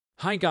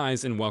Hi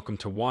guys and welcome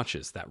to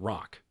Watches That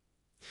Rock.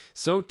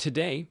 So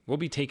today we'll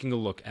be taking a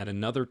look at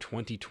another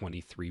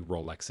 2023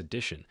 Rolex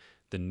edition,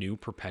 the new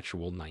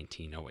Perpetual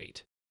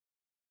 1908.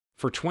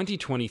 For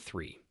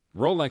 2023,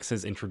 Rolex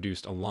has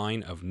introduced a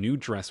line of new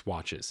dress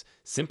watches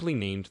simply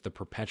named the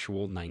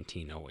Perpetual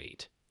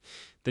 1908.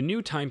 The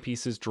new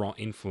timepieces draw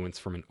influence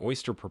from an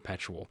Oyster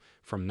Perpetual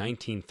from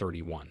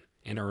 1931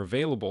 and are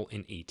available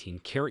in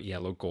 18-karat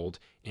yellow gold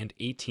and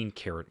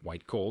 18-karat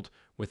white gold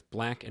with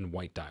black and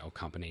white dial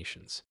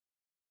combinations.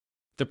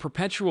 The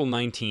Perpetual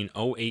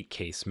 1908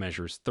 case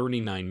measures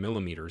 39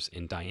 millimeters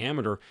in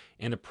diameter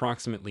and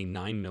approximately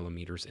 9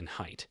 millimeters in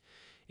height.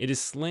 It is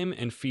slim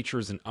and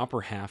features an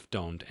upper half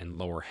domed and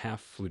lower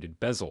half fluted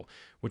bezel,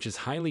 which is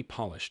highly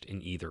polished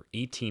in either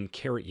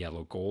 18-karat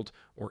yellow gold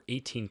or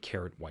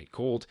 18-karat white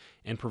gold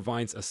and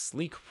provides a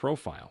sleek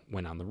profile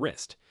when on the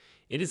wrist.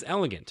 It is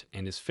elegant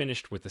and is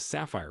finished with a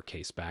sapphire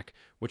caseback,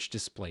 which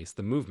displays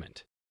the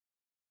movement.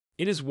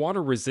 It is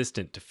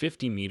water-resistant to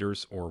 50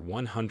 meters or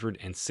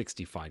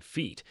 165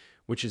 feet,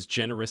 which is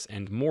generous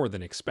and more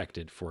than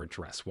expected for a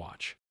dress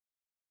watch.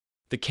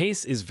 The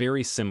case is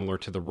very similar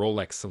to the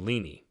Rolex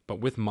Cellini,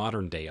 but with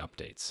modern-day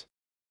updates.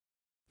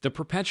 The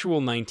Perpetual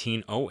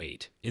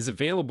 1908 is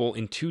available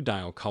in two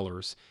dial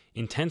colors,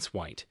 intense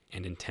white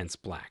and intense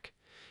black.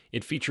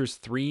 It features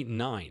 3,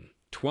 9,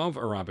 12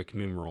 Arabic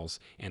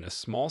numerals and a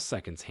small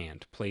seconds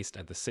hand placed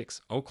at the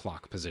 6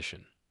 o'clock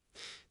position.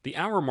 The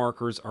hour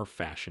markers are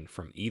fashioned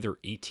from either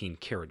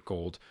 18-karat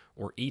gold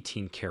or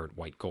 18-karat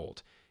white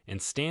gold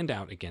and stand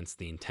out against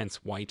the intense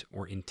white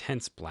or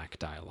intense black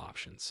dial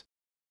options.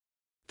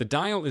 The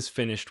dial is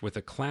finished with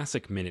a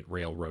classic minute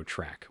railroad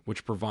track,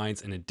 which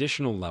provides an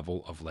additional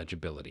level of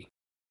legibility.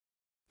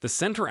 The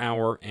center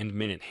hour and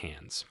minute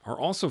hands are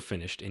also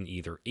finished in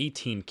either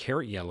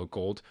 18-karat yellow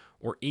gold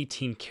or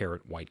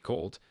 18-karat white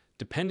gold,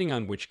 depending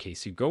on which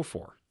case you go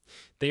for.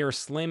 They are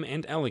slim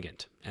and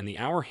elegant, and the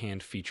hour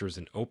hand features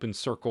an open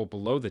circle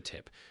below the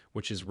tip,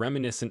 which is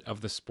reminiscent of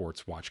the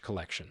sports watch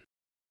collection.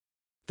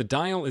 The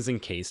dial is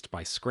encased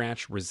by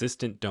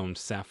scratch-resistant domed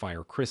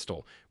sapphire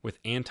crystal with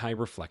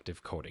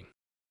anti-reflective coating.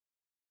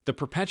 The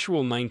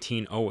Perpetual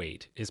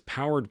 1908 is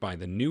powered by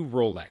the new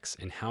Rolex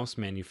in-house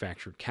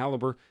manufactured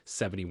caliber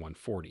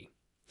 7140.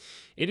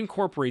 It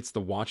incorporates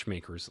the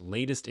watchmaker's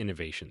latest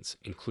innovations,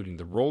 including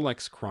the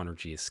Rolex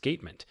Chronergy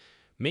escapement,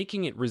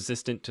 making it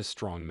resistant to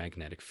strong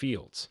magnetic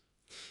fields.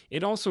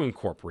 It also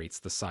incorporates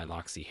the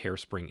siloxy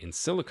hairspring in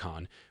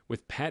silicon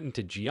with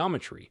patented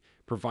geometry,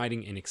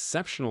 providing an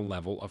exceptional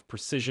level of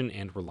precision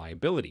and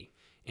reliability,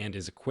 and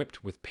is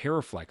equipped with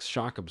Paraflex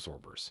shock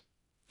absorbers.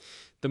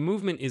 The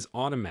movement is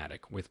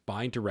automatic with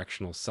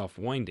bidirectional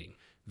self-winding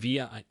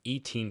via an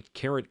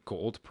 18-karat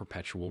gold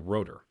perpetual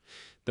rotor.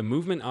 The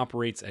movement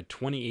operates at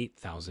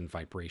 28,000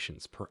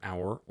 vibrations per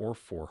hour or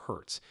 4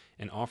 Hz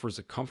and offers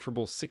a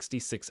comfortable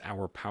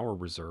 66-hour power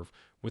reserve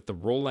with the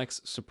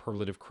Rolex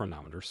Superlative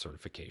Chronometer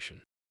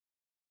certification.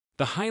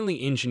 The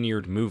highly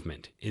engineered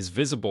movement is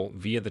visible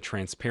via the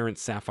transparent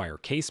sapphire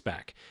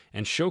caseback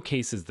and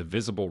showcases the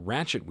visible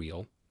ratchet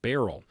wheel,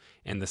 barrel,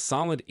 and the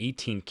solid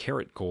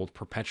 18-karat gold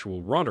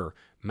perpetual rudder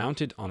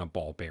mounted on a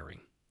ball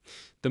bearing.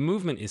 The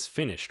movement is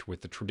finished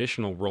with the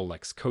traditional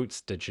Rolex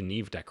Côtes de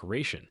Genève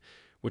decoration,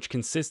 which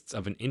consists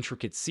of an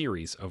intricate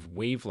series of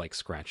wave-like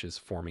scratches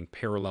forming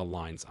parallel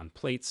lines on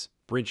plates,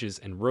 bridges,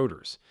 and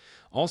rotors,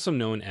 also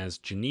known as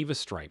Geneva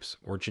stripes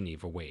or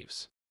Geneva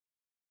waves.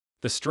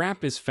 The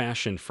strap is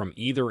fashioned from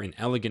either an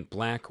elegant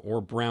black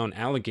or brown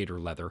alligator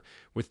leather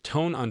with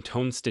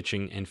tone-on-tone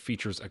stitching and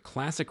features a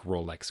classic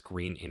Rolex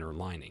green inner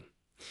lining.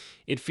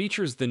 It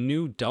features the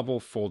new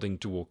double-folding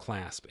dual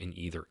clasp in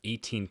either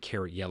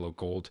 18-karat yellow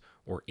gold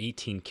or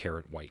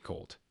 18-karat white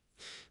gold.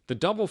 The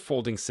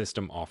double-folding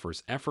system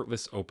offers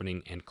effortless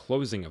opening and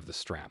closing of the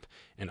strap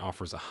and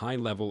offers a high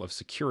level of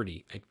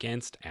security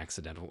against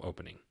accidental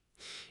opening.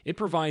 It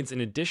provides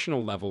an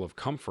additional level of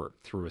comfort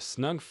through a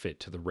snug fit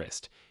to the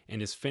wrist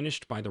and is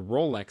finished by the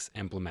Rolex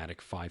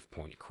emblematic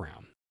 5-point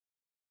crown.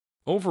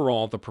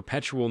 Overall, the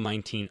Perpetual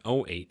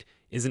 1908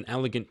 is an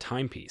elegant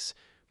timepiece,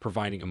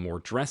 providing a more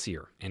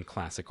dressier and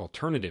classic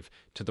alternative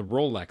to the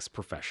Rolex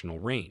professional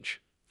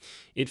range.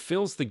 It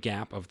fills the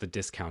gap of the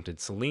discounted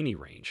Cellini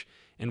range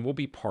and will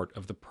be part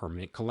of the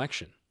permanent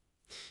collection.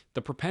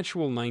 The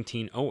Perpetual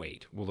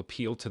 1908 will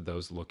appeal to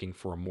those looking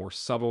for a more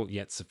subtle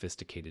yet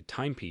sophisticated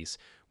timepiece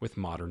with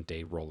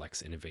modern-day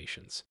Rolex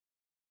innovations.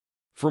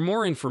 For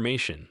more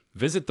information,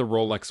 visit the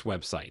Rolex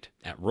website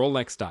at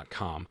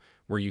rolex.com,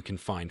 where you can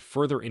find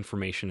further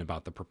information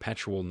about the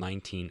Perpetual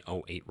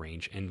 1908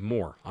 range and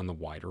more on the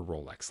wider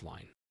Rolex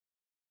line.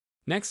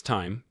 Next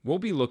time, we'll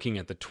be looking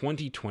at the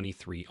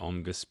 2023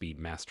 Omega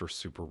Speedmaster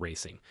Super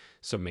Racing,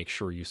 so make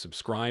sure you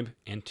subscribe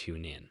and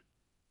tune in.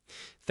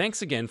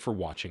 Thanks again for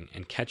watching,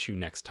 and catch you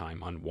next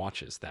time on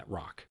Watches That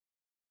Rock.